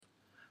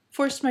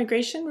Forced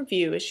Migration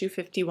Review Issue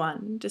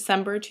 51,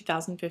 December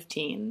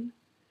 2015.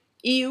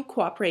 EU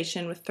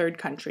Cooperation with Third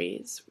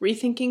Countries,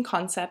 Rethinking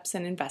Concepts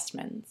and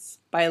Investments,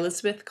 by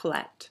Elizabeth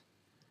Collette.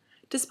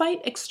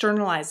 Despite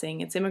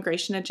externalizing its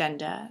immigration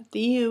agenda, the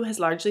EU has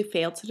largely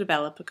failed to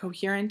develop a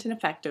coherent and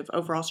effective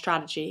overall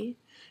strategy,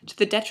 to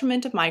the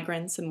detriment of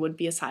migrants and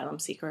would-be asylum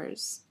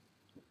seekers.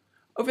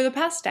 Over the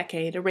past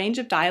decade, a range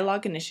of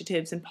dialogue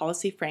initiatives and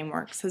policy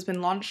frameworks has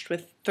been launched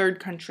with third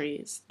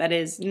countries, that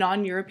is,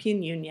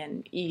 non-European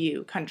Union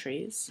 (EU)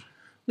 countries,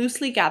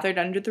 loosely gathered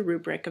under the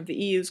rubric of the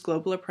EU's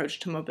global approach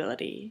to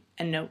mobility,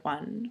 and Note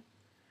 1.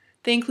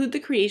 They include the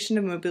creation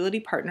of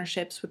mobility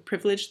partnerships with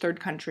privileged third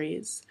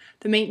countries,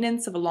 the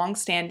maintenance of a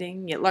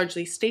long-standing, yet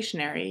largely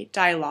stationary,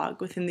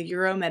 dialogue within the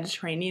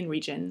Euro-Mediterranean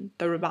region,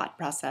 the Rabat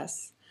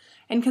process,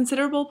 and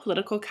considerable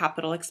political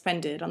capital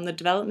expended on the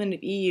development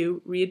of EU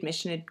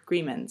readmission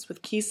agreements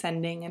with key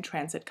sending and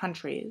transit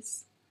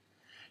countries.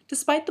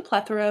 Despite the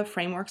plethora of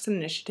frameworks and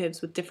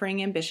initiatives with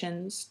differing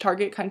ambitions,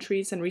 target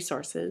countries, and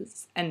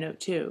resources, and Note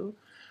 2,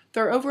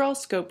 their overall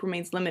scope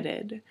remains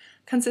limited,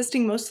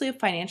 consisting mostly of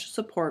financial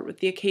support with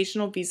the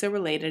occasional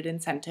visa-related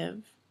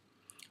incentive.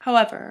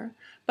 However,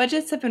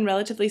 budgets have been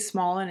relatively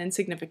small and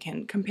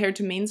insignificant compared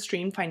to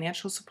mainstream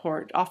financial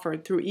support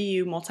offered through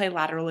EU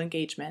multilateral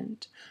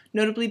engagement,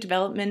 notably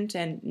development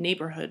and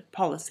neighborhood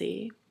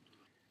policy.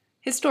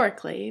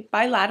 Historically,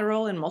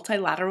 bilateral and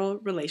multilateral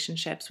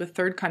relationships with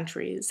third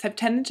countries have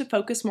tended to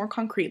focus more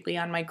concretely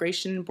on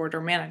migration and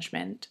border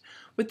management,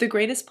 with the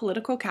greatest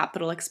political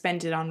capital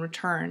expended on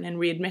return and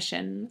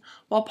readmission,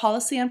 while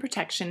policy on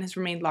protection has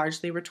remained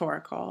largely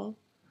rhetorical.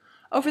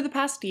 Over the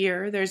past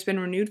year, there has been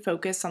renewed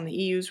focus on the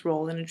EU's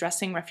role in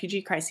addressing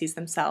refugee crises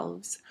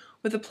themselves,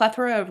 with a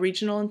plethora of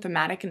regional and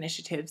thematic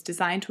initiatives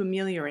designed to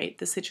ameliorate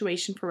the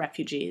situation for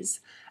refugees,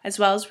 as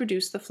well as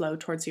reduce the flow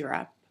towards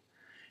Europe.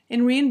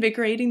 In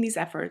reinvigorating these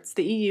efforts,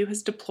 the EU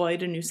has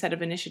deployed a new set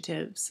of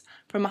initiatives,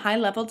 from a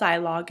high-level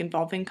dialogue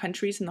involving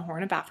countries in the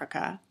Horn of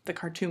Africa, the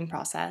Khartoum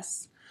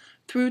process,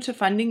 through to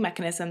funding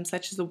mechanisms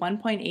such as the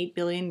 €1.8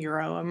 billion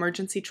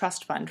Emergency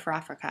Trust Fund for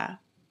Africa.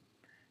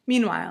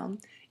 Meanwhile,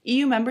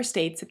 EU member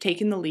states have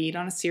taken the lead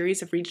on a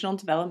series of regional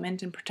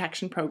development and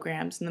protection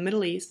programs in the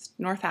Middle East,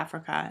 North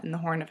Africa, and the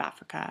Horn of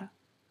Africa.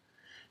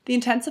 The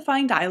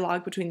intensifying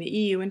dialogue between the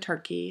EU and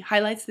Turkey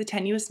highlights the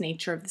tenuous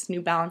nature of this new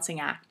balancing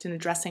act in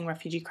addressing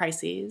refugee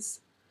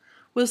crises.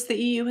 Whilst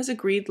the EU has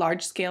agreed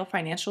large-scale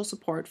financial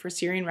support for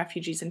Syrian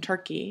refugees in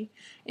Turkey,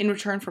 in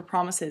return for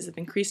promises of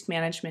increased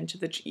management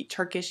of the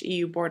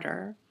Turkish-EU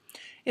border,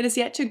 it has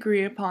yet to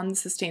agree upon the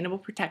sustainable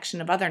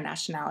protection of other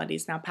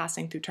nationalities now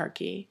passing through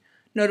Turkey,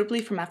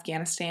 notably from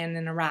Afghanistan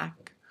and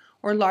Iraq,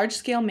 or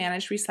large-scale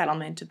managed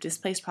resettlement of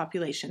displaced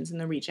populations in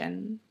the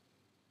region.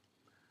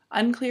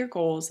 Unclear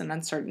goals and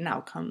uncertain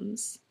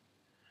outcomes.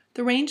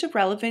 The range of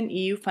relevant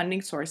EU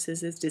funding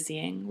sources is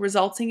dizzying,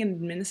 resulting in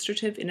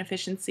administrative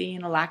inefficiency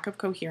and a lack of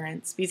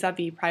coherence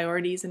vis-à-vis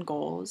priorities and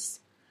goals.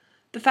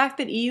 The fact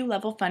that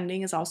EU-level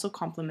funding is also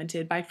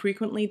complemented by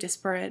frequently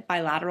disparate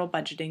bilateral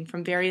budgeting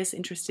from various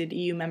interested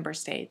EU member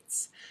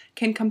states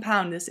can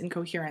compound this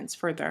incoherence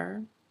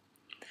further.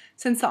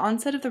 Since the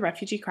onset of the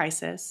refugee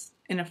crisis,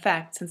 in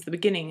effect since the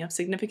beginning of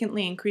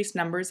significantly increased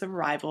numbers of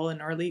arrival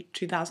in early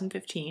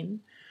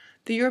 2015,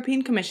 the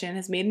European Commission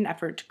has made an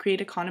effort to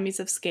create economies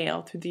of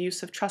scale through the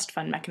use of trust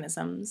fund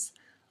mechanisms,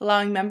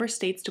 allowing member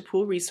states to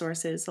pool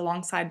resources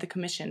alongside the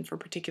Commission for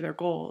particular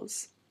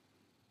goals.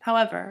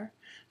 However,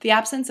 the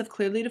absence of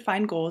clearly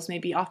defined goals may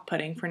be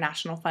off-putting for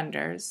national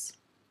funders.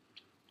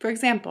 For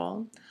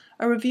example,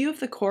 a review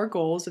of the core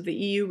goals of the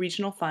EU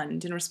Regional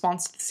Fund in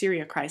response to the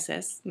Syria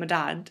crisis,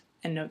 Madad,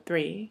 and Note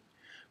 3,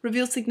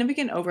 reveals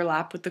significant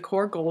overlap with the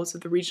core goals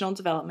of the Regional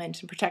Development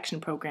and Protection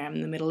Program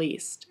in the Middle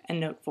East, and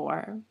Note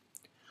 4.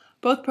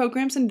 Both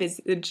programs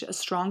envisage a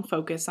strong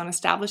focus on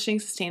establishing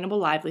sustainable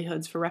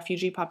livelihoods for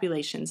refugee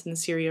populations in the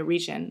Syria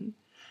region,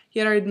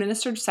 yet are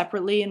administered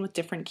separately and with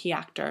different key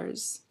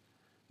actors.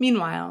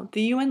 Meanwhile,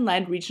 the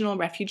UN-led Regional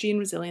Refugee and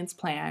Resilience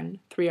Plan,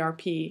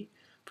 3RP,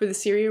 for the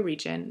Syria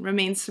region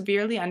remains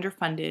severely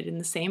underfunded in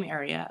the same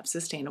area of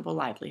sustainable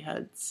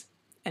livelihoods,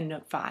 and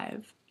Note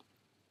 5.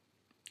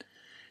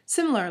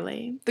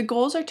 Similarly, the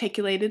goals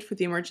articulated for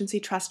the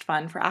Emergency Trust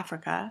Fund for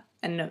Africa,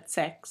 and Note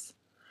 6,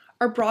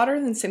 are broader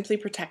than simply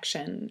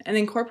protection and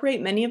incorporate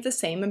many of the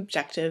same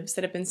objectives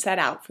that have been set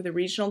out for the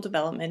Regional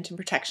Development and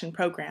Protection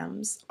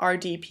Programs,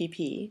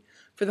 RDPP,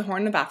 for the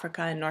Horn of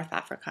Africa and North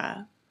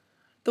Africa.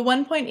 The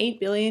 €1.8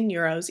 billion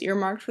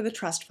earmarked for the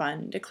Trust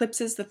Fund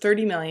eclipses the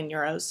 €30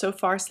 million so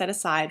far set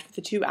aside for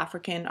the two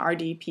African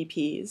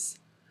RDPPs.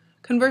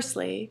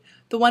 Conversely,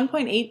 the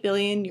 €1.8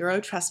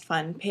 billion Trust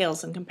Fund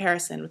pales in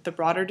comparison with the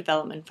broader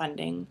development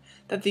funding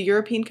that the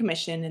European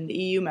Commission and the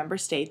EU member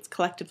states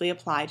collectively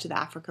apply to the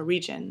Africa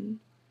region.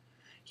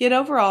 Yet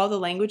overall, the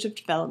language of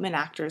development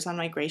actors on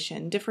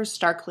migration differs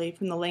starkly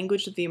from the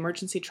language of the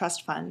Emergency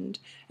Trust Fund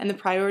and the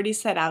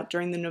priorities set out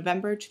during the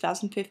November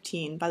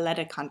 2015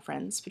 Valletta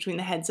Conference between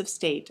the heads of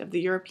state of the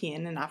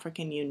European and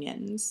African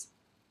Unions.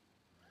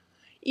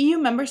 EU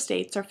member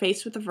states are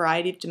faced with a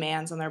variety of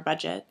demands on their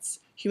budgets,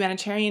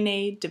 humanitarian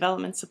aid,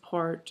 development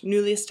support,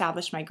 newly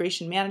established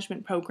migration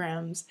management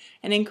programs,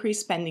 and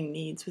increased spending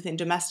needs within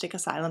domestic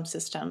asylum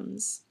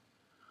systems.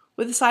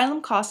 With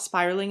asylum costs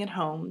spiraling at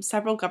home,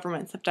 several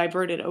governments have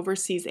diverted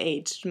overseas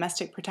aid to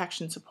domestic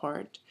protection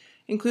support,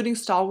 including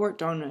stalwart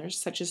donors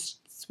such as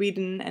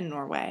Sweden and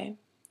Norway.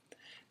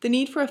 The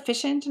need for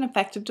efficient and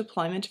effective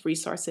deployment of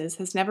resources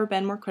has never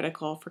been more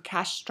critical for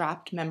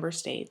cash-strapped member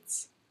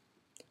states.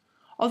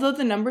 Although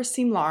the numbers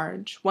seem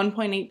large,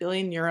 1.8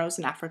 billion euros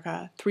in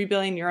Africa, 3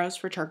 billion euros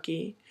for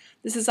Turkey,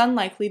 this is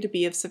unlikely to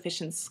be of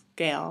sufficient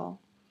scale.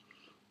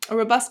 A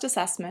robust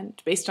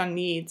assessment, based on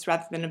needs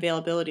rather than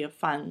availability of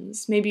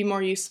funds, may be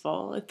more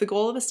useful if the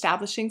goal of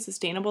establishing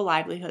sustainable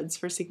livelihoods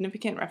for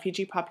significant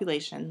refugee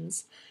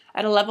populations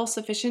at a level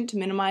sufficient to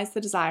minimize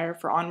the desire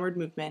for onward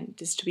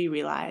movement is to be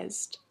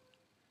realized.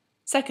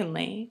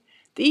 Secondly,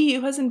 the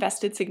EU has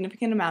invested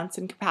significant amounts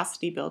in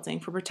capacity building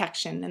for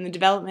protection and the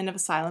development of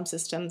asylum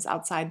systems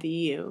outside the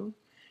EU,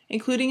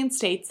 including in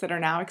states that are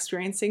now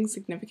experiencing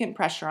significant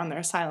pressure on their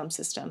asylum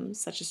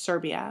systems, such as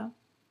Serbia.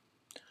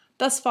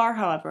 Thus far,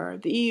 however,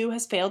 the EU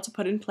has failed to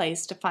put in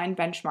place defined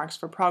benchmarks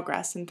for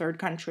progress in third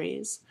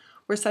countries,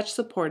 where such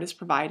support is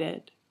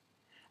provided.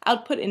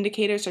 Output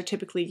indicators are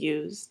typically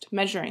used,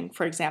 measuring,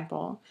 for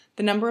example,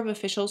 the number of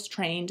officials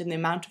trained and the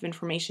amount of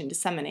information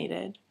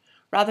disseminated,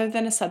 rather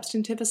than a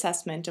substantive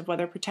assessment of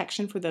whether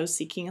protection for those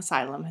seeking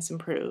asylum has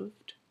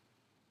improved.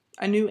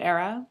 A new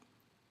era?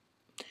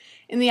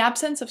 In the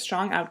absence of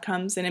strong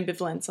outcomes and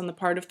ambivalence on the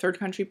part of third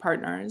country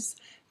partners,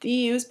 the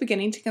EU is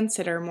beginning to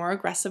consider more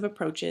aggressive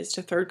approaches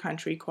to third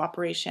country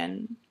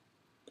cooperation.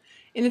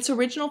 In its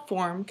original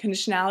form,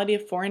 conditionality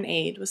of foreign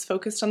aid was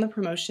focused on the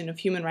promotion of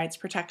human rights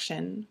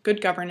protection,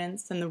 good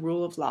governance, and the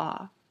rule of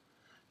law.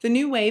 The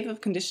new wave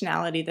of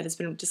conditionality that has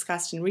been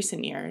discussed in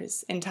recent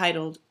years,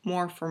 entitled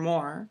More for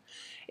More,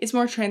 is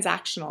more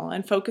transactional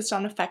and focused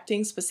on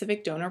affecting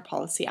specific donor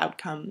policy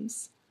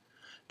outcomes.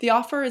 The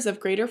offer is of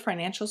greater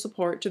financial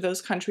support to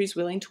those countries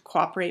willing to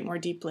cooperate more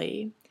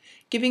deeply,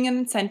 giving an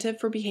incentive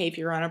for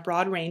behavior on a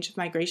broad range of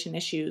migration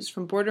issues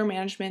from border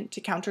management to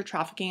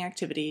counter-trafficking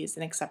activities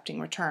and accepting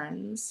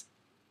returns.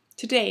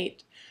 To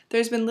date, there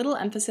has been little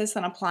emphasis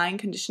on applying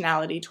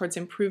conditionality towards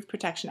improved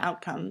protection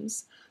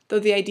outcomes, though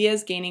the idea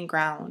is gaining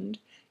ground,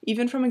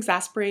 even from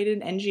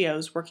exasperated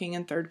NGOs working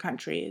in third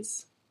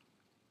countries.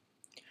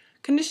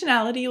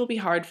 Conditionality will be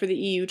hard for the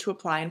EU to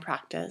apply in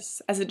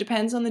practice, as it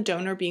depends on the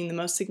donor being the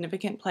most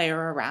significant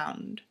player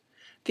around.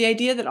 The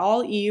idea that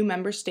all EU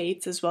member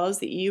states as well as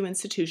the EU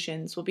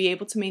institutions will be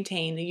able to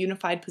maintain a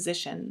unified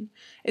position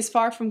is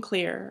far from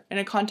clear in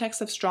a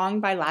context of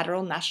strong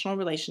bilateral national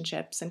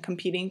relationships and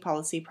competing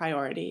policy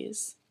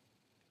priorities.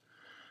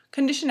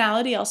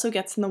 Conditionality also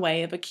gets in the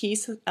way of a key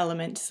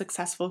element to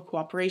successful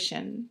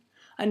cooperation,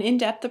 an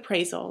in-depth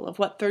appraisal of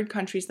what third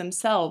countries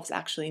themselves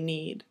actually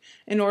need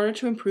in order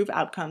to improve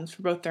outcomes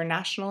for both their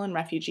national and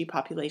refugee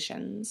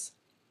populations.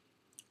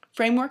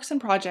 Frameworks and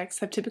projects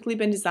have typically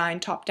been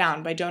designed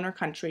top-down by donor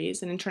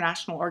countries and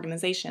international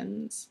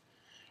organizations.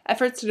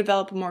 Efforts to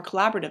develop a more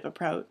collaborative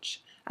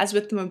approach, as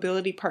with the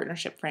Mobility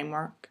Partnership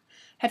Framework,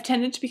 have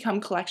tended to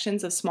become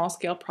collections of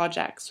small-scale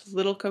projects with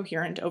little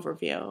coherent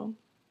overview.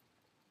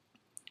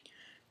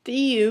 The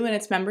EU and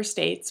its member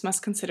states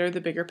must consider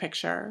the bigger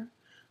picture,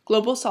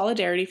 global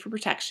solidarity for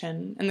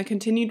protection, and the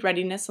continued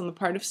readiness on the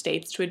part of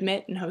states to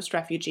admit and host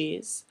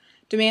refugees,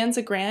 demands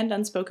a grand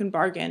unspoken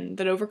bargain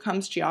that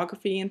overcomes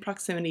geography and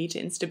proximity to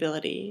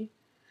instability.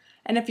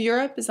 And if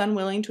Europe is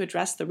unwilling to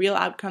address the real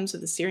outcomes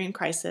of the Syrian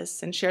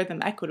crisis and share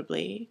them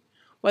equitably,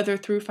 whether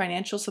through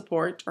financial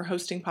support or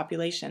hosting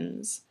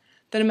populations,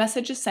 then a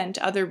message is sent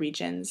to other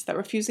regions that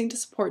refusing to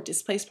support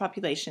displaced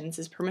populations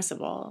is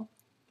permissible.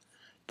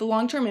 The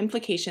long-term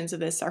implications of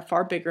this are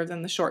far bigger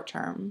than the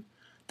short-term,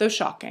 though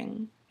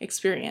shocking,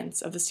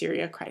 experience of the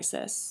Syria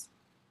crisis.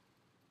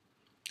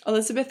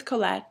 Elizabeth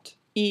Collett,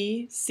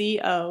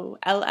 ECOLLETT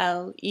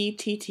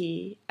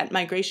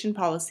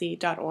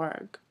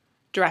 @migrationpolicy.org.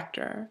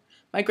 Director,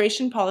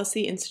 Migration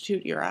Policy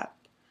Institute Europe,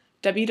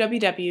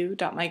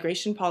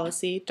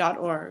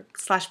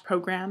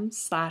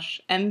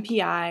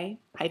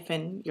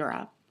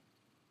 www.migrationpolicy.org/program/MPI-Europe.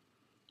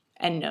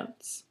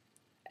 Endnotes.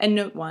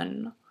 Endnote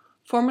 1.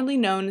 Formerly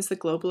known as the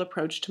Global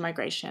Approach to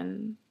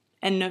Migration.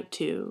 Endnote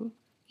 2.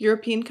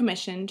 European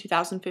Commission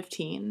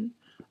 2015.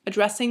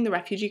 Addressing the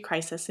Refugee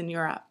Crisis in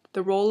Europe.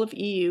 The Role of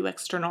EU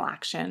External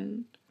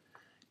Action.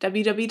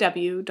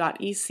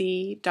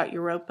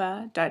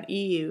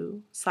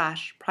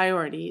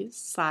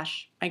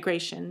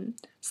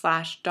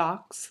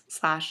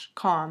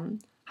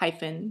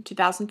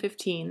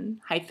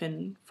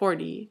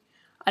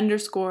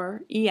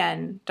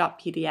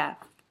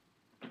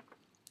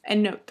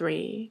 Endnote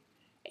 3.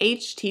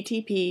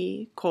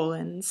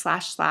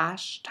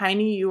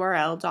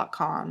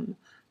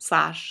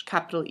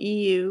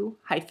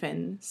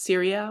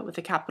 http://tinyurl.com/EU-Syria with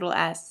a capital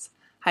S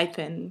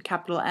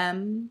capital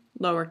M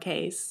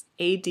lowercase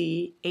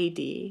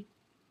AD.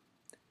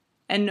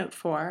 Endnote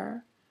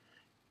 4.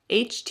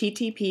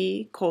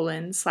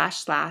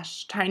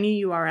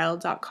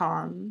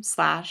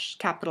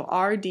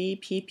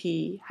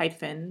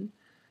 http://tinyurl.com/RDPP-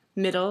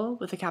 middle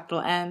with a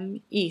capital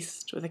M,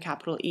 east with a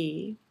capital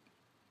E.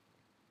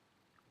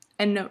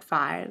 Endnote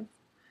 5,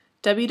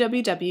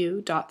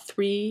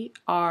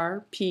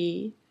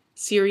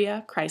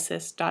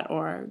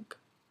 www.3rpsyriacrisis.org.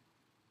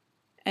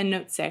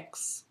 Endnote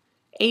 6,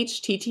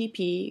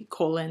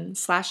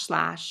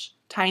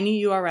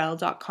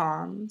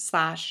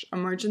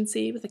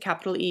 http://tinyurl.com/emergency with a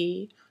capital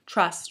E,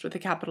 trust with a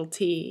capital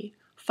T,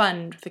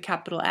 fund with a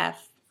capital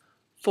F,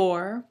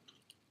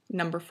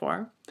 number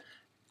 4,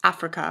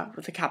 Africa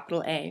with a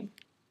capital A.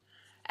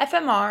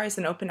 FMR is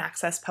an open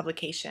access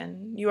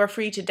publication. You are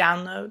free to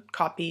download,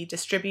 copy,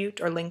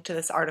 distribute, or link to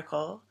this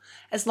article,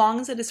 as long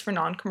as it is for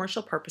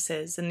non-commercial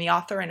purposes and the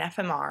author and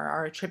FMR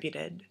are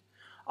attributed.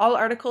 All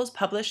articles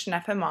published in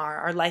FMR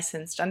are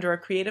licensed under a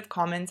Creative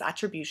Commons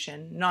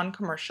Attribution,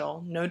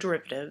 Non-Commercial, No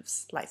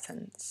Derivatives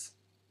license.